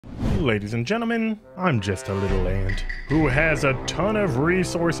Ladies and gentlemen, I'm just a little ant who has a ton of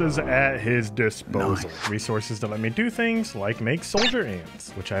resources at his disposal. Nice. Resources that let me do things like make soldier ants,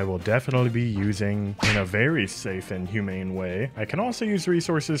 which I will definitely be using in a very safe and humane way. I can also use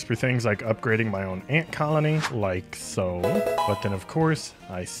resources for things like upgrading my own ant colony, like so. But then of course,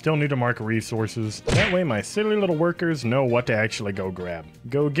 I still need to mark resources. That way my silly little workers know what to actually go grab.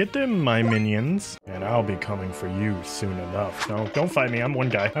 Go get them, my minions, and I'll be coming for you soon enough. No, don't fight me, I'm one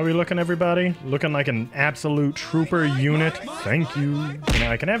guy. How are we looking, everybody? Looking like an absolute trooper unit. Thank you.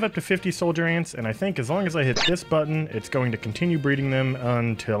 Now I can have up to 50 soldier ants, and I think as long as I hit this button, it's going to continue breeding them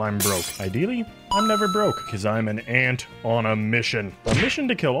until I'm broke. Ideally, I'm never broke, because I'm an ant on a mission. A mission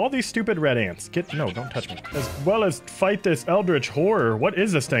to kill all these stupid red ants. No, don't touch me. As well as fight this eldritch horror. What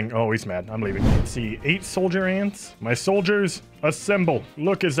is this thing? Oh, he's mad. I'm leaving. Let's see, 8 soldier ants. My soldiers, assemble.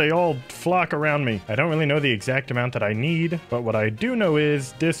 Look as they all flock around me. I don't really know the exact amount that I need, but what I do know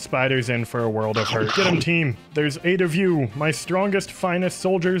is this spider's in for a world of hurt. Get him, team. There's 8 of you. My strongest, finest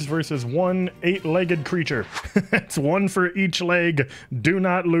soldiers versus one 8-legged creature. That's 1 for each leg. Do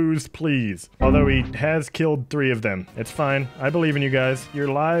not lose, please. Although he has killed 3 of them. It's fine. I believe in you guys. Your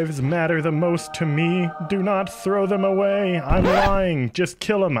lives matter the most to me. Do not throw them away. I'm lying. Just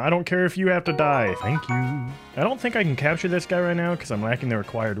kill him. I don't care if you have to die. Thank you. I don't think I can capture this guy right now because I'm lacking the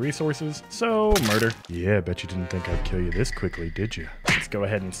required resources. So, murder. Yeah, bet you didn't think I'd kill you this quickly, did you? Let's go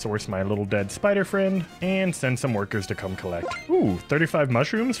ahead and source my little dead spider friend and send some workers to come collect. Ooh, 35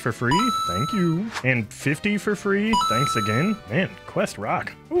 mushrooms for free. Thank you. And 50 for free. Thanks again. Man, quest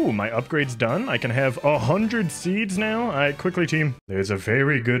rock. Ooh, my upgrade's done. I can have 100 seeds now. All right, quickly, team. There's a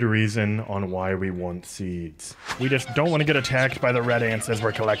very good reason on why we want seeds. We just don't want to get attacked by the red ants as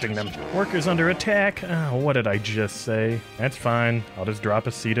we're collecting them. Workers under attack. Oh, what did I just say? That's fine. I'll just drop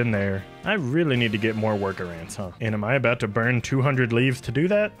a seed in there. I really need to get more worker ants, huh? And am I about to burn 200 leaves to do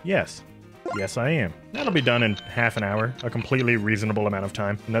that? Yes. Yes, I am. That'll be done in half an hour, a completely reasonable amount of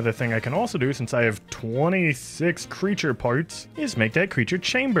time. Another thing I can also do, since I have 26 creature parts, is make that creature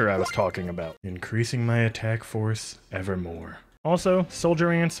chamber I was talking about. Increasing my attack force evermore. Also,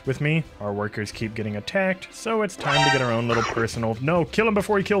 soldier ants with me, our workers keep getting attacked, so it's time to get our own little personal... No, kill him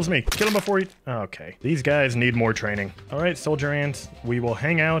before he kills me! Kill him before he... Okay. These guys need more training. Alright, soldier ants, we will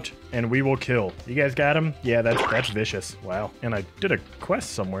hang out, and we will kill. You guys got him? Yeah, that's vicious. Wow. And I did a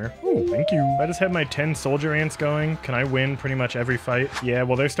quest somewhere. Ooh, thank you. I just have my 10 soldier ants going. Can I win pretty much every fight? Yeah,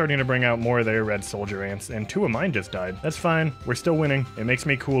 well, they're starting to bring out more of their red soldier ants, and 2 of mine just died. That's fine. We're still winning. It makes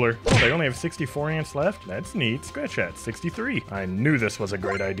me cooler. Oh, they only have 64 ants left? That's neat. Scratch that. 63. I knew this was a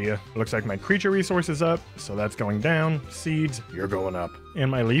great idea. Looks like my creature resource is up, so that's going down. Seeds, you're going up.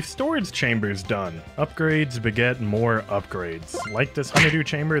 And my leaf storage chamber's done. Upgrades beget more upgrades. Like this honeydew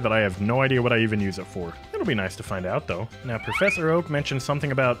chamber that I have no idea what I even use it for. It'll be nice to find out, though. Now, Professor Oak mentioned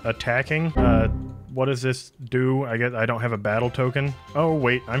something about attacking. What does this do? I guess I don't have a battle token. Oh,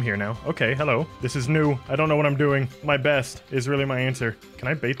 wait, I'm here now. Okay, hello. This is new. I don't know what I'm doing. My best is really my answer. Can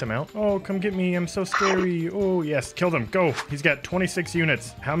I bait them out? Oh, come get me. I'm so scary. Oh, yes. Kill them. Go. He's got 26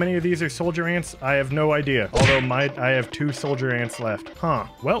 units. How many of these are soldier ants? I have no idea. Although I have 2 soldier ants left. Huh.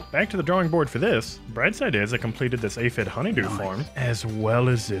 Well, back to the drawing board for this. Bright side is I completed this aphid honeydew farm, as well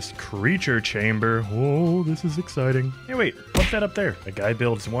as this creature chamber. Oh, this is exciting. Hey, wait. What's that up there? A guy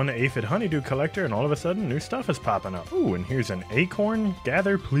builds 1 aphid honeydew collector and all of a sudden new stuff is popping up. Ooh, and here's an acorn.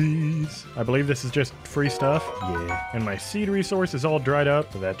 Gather, please. I believe this is just free stuff. Yeah. And my seed resource is all dried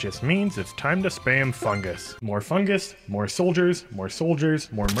up, so that just means it's time to spam fungus. More fungus, more soldiers, more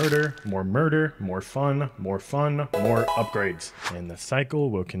murder, more fun, more upgrades. And the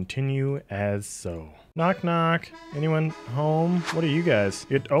cycle will continue as so. Knock, knock. Anyone home? What are you guys?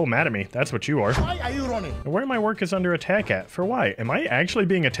 Oh, mad at me. That's what you are. Why are you running? Where are my workers under attack at? For why? Am I actually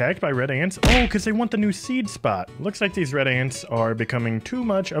being attacked by red ants? Oh, because they want the new seed spot. Looks like these red ants are becoming too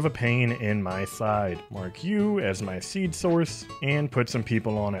much of a pain in my side. Mark you as my seed source and put some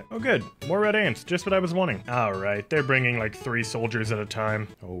people on it. Oh, good. More red ants. Just what I was wanting. All right. They're bringing like 3 soldiers at a time.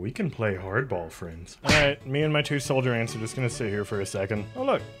 Oh, we can play hardball, friends. All right. Me and my 2 soldier ants are just going to sit here for a second. Oh,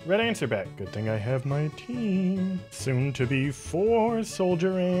 look. Red ants are back. Good thing I have my team. Soon to be 4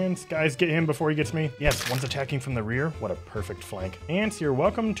 soldier ants. Guys, get him before he gets me. Yes, one's attacking from the rear. What a perfect flank. Ants, you're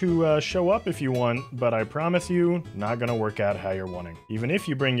welcome to show up if you want, but I promise you, not gonna work out how you're wanting. Even if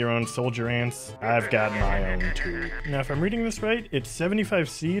you bring your own soldier ants, I've got my own too. Now, if I'm reading this right, it's 75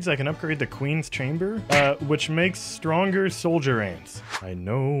 seeds. I can upgrade the Queen's Chamber, which makes stronger soldier ants. I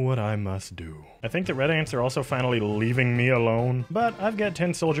know what I must do. I think the red ants are also finally leaving me alone, but I've got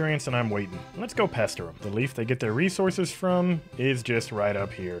 10 soldier ants and I'm waiting. Let's go pest faster them. The leaf they get their resources from is just right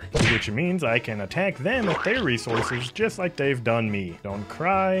up here, which means I can attack them with their resources just like they've done me. Don't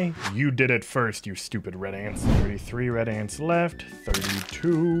cry. You did it first, you stupid red ants. 33 red ants left.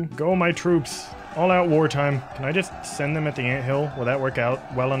 32. Go, my troops. All out wartime. Can I just send them at the anthill? Will that work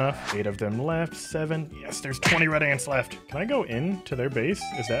out well enough? 8 of them left. 7. Yes, there's 20 red ants left. Can I go into their base?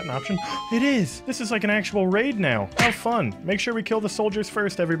 Is that an option? It is! This is like an actual raid now. How fun. Make sure we kill the soldiers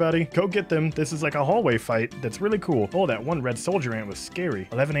first, everybody. Go get them. This is like a hallway fight. That's really cool. Oh, that one red soldier ant was scary.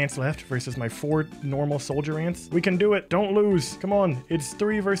 11 ants left versus my 4 normal soldier ants. We can do it. Don't lose. Come on. It's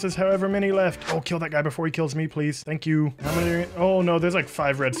 3 versus however many left. Oh, kill that guy before he kills me, please. Thank you. How many? Oh, no, there's like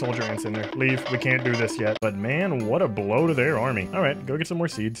 5 red soldier ants in there. Leave. We can't do this yet. But man, what a blow to their army. All right, go get some more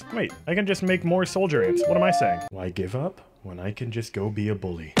seeds. Wait, I can just make more soldier ants. What am I saying? Why give up when I can just go be a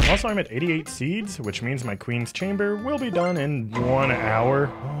bully? Also, I'm at 88 seeds, which means my queen's chamber will be done in 1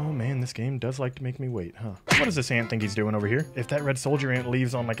 hour. Oh man, this game does like to make me wait, huh? What does this ant think he's doing over here? If that red soldier ant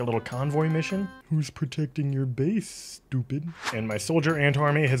leaves on like a little convoy mission, who's protecting your base, stupid? And my soldier ant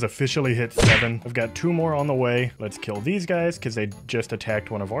army has officially hit 7. I've got 2 more on the way. Let's kill these guys because they just attacked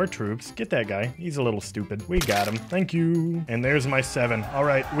one of our troops. Get that guy. He's a little stupid. We got him. Thank you. And there's my 7. All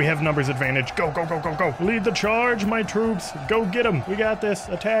right, we have numbers advantage. Go, go, go, go, go. Lead the charge, my troops. Go get them. We got this.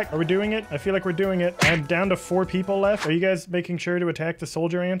 Attack. Are we doing it? I feel like we're doing it. I'm down to 4 people left. Are you guys making sure to attack the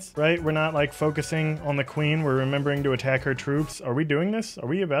soldier ants? Right? We're not like focusing on the queen. We're remembering to attack her troops. Are we doing this? Are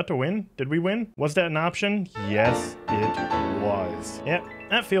we about to win? Did we win? Was that an option? Yes, it was. Yep.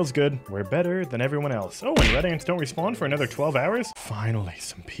 That feels good. We're better than everyone else. Oh, and red ants don't respawn for another 12 hours? Finally,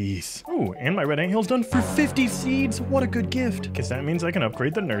 some peace. Oh, and my red ant hill's done for 50 seeds. What a good gift. Because that means I can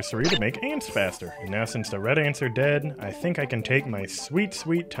upgrade the nursery to make ants faster. And now since the red ants are dead, I think I can take my sweet,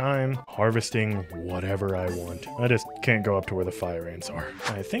 sweet time harvesting whatever I want. I just can't go up to where the fire ants are.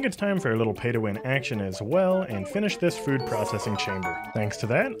 I think it's time for a little pay-to-win action as well and finish this food processing chamber. Thanks to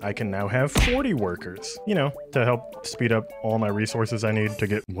that, I can now have 40 workers. You know, to help speed up all my resources I need to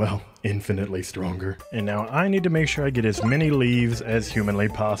get, well, infinitely stronger. And now I need to make sure I get as many leaves as humanly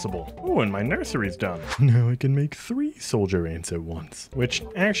possible. Oh, and my nursery's done. Now I can make 3 soldier ants at once. Which,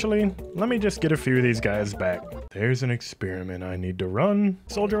 actually, let me just get a few of these guys back. There's an experiment I need to run.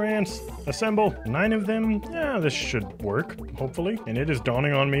 Soldier ants, assemble. 9 of them. Yeah, this should work, hopefully. And it is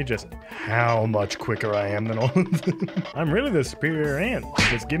dawning on me just how much quicker I am than all of them. I'm really the superior ant.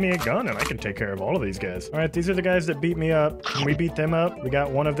 Just give me a gun and I can take care of all of these guys. All right, these are the guys that beat me up. Can we beat them up? We got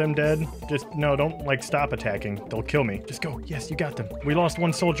one of them dead. Just, no, don't, like, stop attacking. They'll kill me. Just go. Yes, you got them. We lost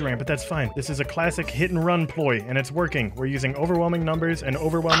 1 soldier ant, but that's fine. This is a classic hit-and-run ploy, and it's working. We're using overwhelming numbers and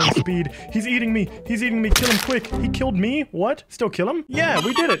overwhelming speed. He's eating me. He's eating me. Kill him quick. He killed me? What? Still kill him? Yeah,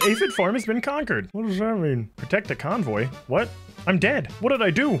 we did it. Aphid farm has been conquered. What does that mean? Protect the convoy? What? I'm dead. What did I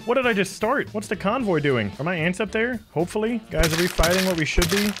do? What did I just start? What's the convoy doing? Are my ants up there? Hopefully. Guys, are we fighting what we should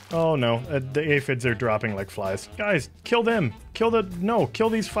be? Oh, no. The aphids are dropping like flies. Guys, kill them. Kill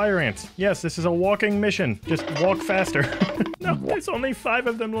these fire ants. Yes, this is a walking mission. Just walk faster. No, there's only 5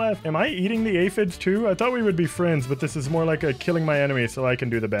 of them left. Am I eating the aphids too? I thought we would be friends, but this is more like a killing my enemy so I can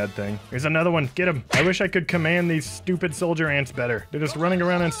do the bad thing. There's another one. Get him. I wish I could command these stupid soldier ants better. They're just running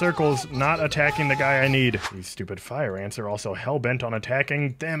around in circles, not attacking the guy I need. These stupid fire ants are also hell-bent on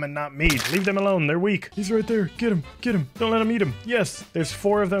attacking them and not me. Leave them alone. They're weak. He's right there. Get him. Get him. Don't let him eat him. Yes, there's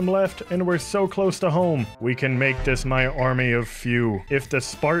 4 of them left, and we're so close to home. We can make this my army of few. If the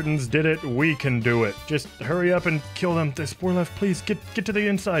Spartans did it, we can do it. Just hurry up and kill them. There's 4 left. Please, get to the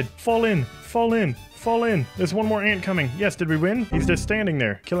inside. Fall in. Fall in. Fall in. There's 1 more ant coming. Yes, did we win? He's just standing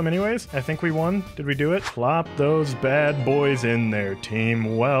there. Kill him anyways. I think we won. Did we do it? Plop those bad boys in there,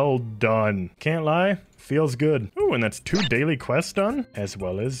 team. Well done. Can't lie. Feels good. Ooh, and that's 2 daily quests done, as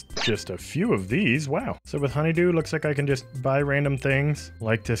well as just a few of these. Wow. So with honeydew, looks like I can just buy random things,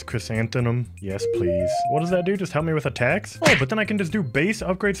 like this chrysanthemum. Yes, please. What does that do? Just help me with attacks? Oh, but then I can just do base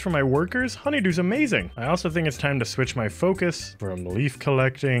upgrades for my workers? Honeydew's amazing. I also think it's time to switch my focus from leaf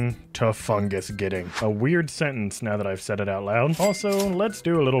collecting to fungus getting. A weird sentence now that I've said it out loud. Also, let's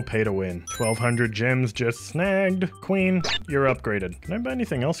do a little pay to win. 1,200 gems just snagged. Queen, you're upgraded. Can I buy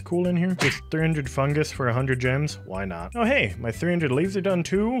anything else cool in here? Just 300 fungus for 100 gems? Why not? Oh hey, my 300 leaves are done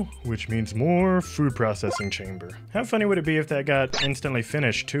too, which means more food processing chamber. How funny would it be if that got instantly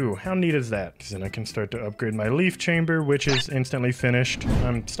finished too? How neat is that? Because then I can start to upgrade my leaf chamber, which is instantly finished.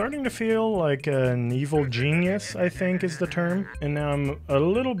 I'm starting to feel like an evil genius, I think is the term. And now I'm a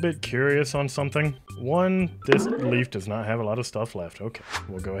little bit curious on something. This leaf does not have a lot of stuff left. Okay,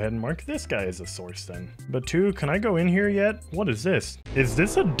 we'll go ahead and mark this guy as a source then. But 2, can I go in here yet? What is this? Is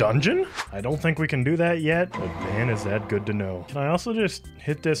this a dungeon? I don't think we can do that yet, but man, is that good to know. Can I also just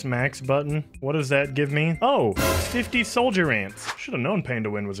hit this max button? What does that give me? Oh, 50 soldier ants. Should have known Pain to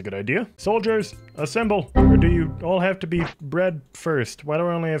Win was a good idea. Soldiers, assemble. Or do you all have to be bred first? Why do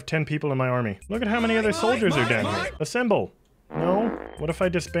I only have 10 people in my army? Look at how many other soldiers are down here. Assemble. No? What if I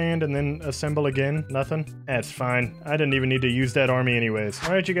disband and then assemble again? Nothing? That's fine. I didn't even need to use that army anyways.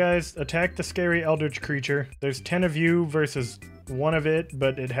 Alright, you guys, attack the scary eldritch creature. There's 10 of you versus 1 of it,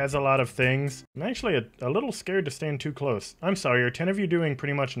 but it has a lot of things. I'm actually a little scared to stand too close. I'm sorry, are 10 of you doing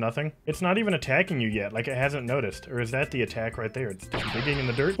pretty much nothing? It's not even attacking you yet, like it hasn't noticed. Or is that the attack right there? It's just digging in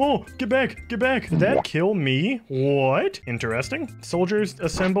the dirt. Oh, get back, get back. Did that kill me? What? Interesting. Soldiers,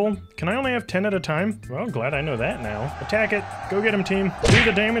 assemble. Can I only have 10 at a time? Well, glad I know that now. Attack it. Go get him, team. Do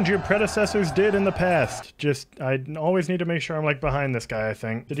the damage your predecessors did in the past. I always need to make sure I'm like behind this guy, I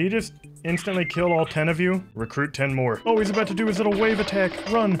think. Did he just instantly kill all 10 of you? Recruit 10 more. Oh, he's about to do his little wave attack.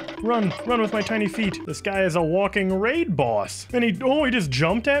 Run, run, run with my tiny feet. This guy is a walking raid boss. And he just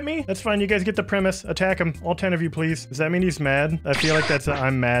jumped at me? That's fine, you guys get the premise. Attack him. All 10 of you, please. Does that mean he's mad? I feel like that's a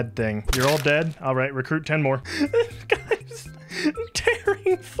I'm mad thing. You're all dead? All right, recruit 10 more. This guy's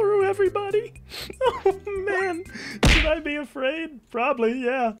tearing through everybody. Oh man, should I be afraid? Probably,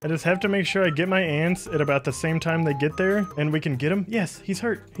 yeah. I just have to make sure I get my ants at about the same time they get there, and we can get him. Yes, he's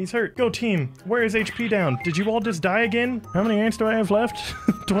hurt. He's hurt. Go team. Where is HP down? Did you all just die again? How many ants do I have left?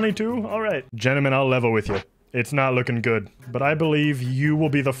 22? All right. Gentlemen, I'll level with you. It's not looking good, but I believe you will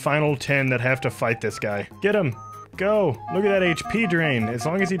be the final 10 that have to fight this guy. Get him. Go. Look at that HP drain. As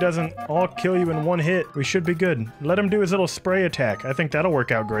long as he doesn't all kill you in one hit, we should be good. Let him do his little spray attack. I think that'll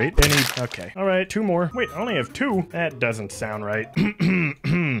work out great. Okay. All right, 2 more. Wait, I only have 2? That doesn't sound right.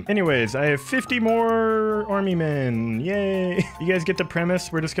 Anyways, I have 50 more army men. Yay. You guys get the premise?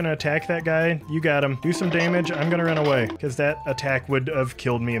 We're just gonna attack that guy. You got him. Do some damage. I'm gonna run away, because that attack would have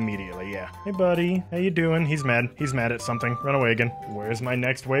killed me immediately, yeah. Hey, buddy. How you doing? He's mad. He's mad at something. Run away again. Where's my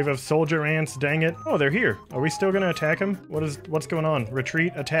next wave of soldier ants? Dang it. Oh, they're here. Are we still gonna attack him? What's going on?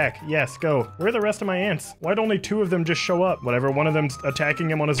 Retreat, attack. Yes, go. Where are the rest of my ants? Why'd only 2 of them just show up? Whatever, one of them's attacking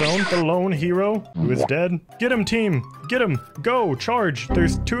him on his own. The lone hero who is dead. Get him, team. Get him. Go. Charge.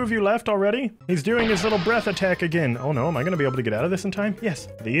 There's 2 of you left already. He's doing his little breath attack again. Oh no, am I gonna be able to get out of this in time? Yes.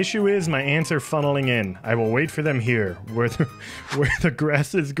 The issue is my ants are funneling in. I will wait for them here, where the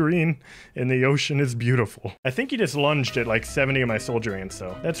grass is green and the ocean is beautiful. I think he just lunged at like 70 of my soldier ants,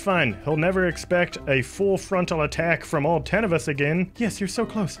 so that's fine. He'll never expect a full frontal attack from all 10 of us again. Yes, you're so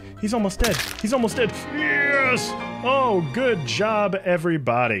close. He's almost dead. He's almost dead. Yes! Oh, good job,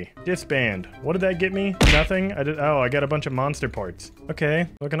 everybody. Disband. What did that get me? Nothing? I got a bunch of monster parts. Okay,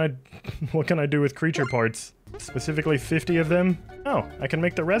 what can I do with creature parts? Specifically 50 of them? Oh, I can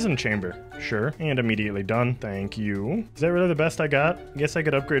make the resin chamber. Sure, and immediately done. Thank you. Is that really the best I got? I guess I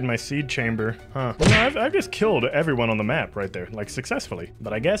could upgrade my seed chamber. Huh. Well, no, I've just killed everyone on the map right there, like successfully.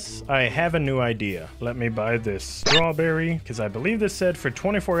 But I guess I have a new idea. Let me buy this strawberry, because I believe this said for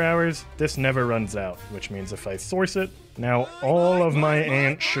 24 hours, this never runs out, which means if I source it, now all of my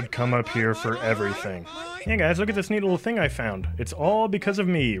ants should come up here for everything. Hey guys, look at this neat little thing I found. It's all because of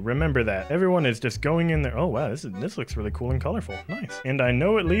me. Remember that. Everyone is just going in there. Oh wow, this looks really cool and colorful. Nice. And I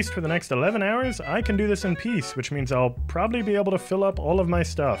know at least for the next 11 hours, I can do this in peace, which means I'll probably be able to fill up all of my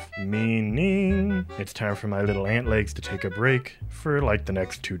stuff. Meaning, it's time for my little ant legs to take a break for like the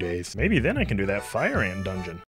next 2 days. Maybe then I can do that fire ant dungeon.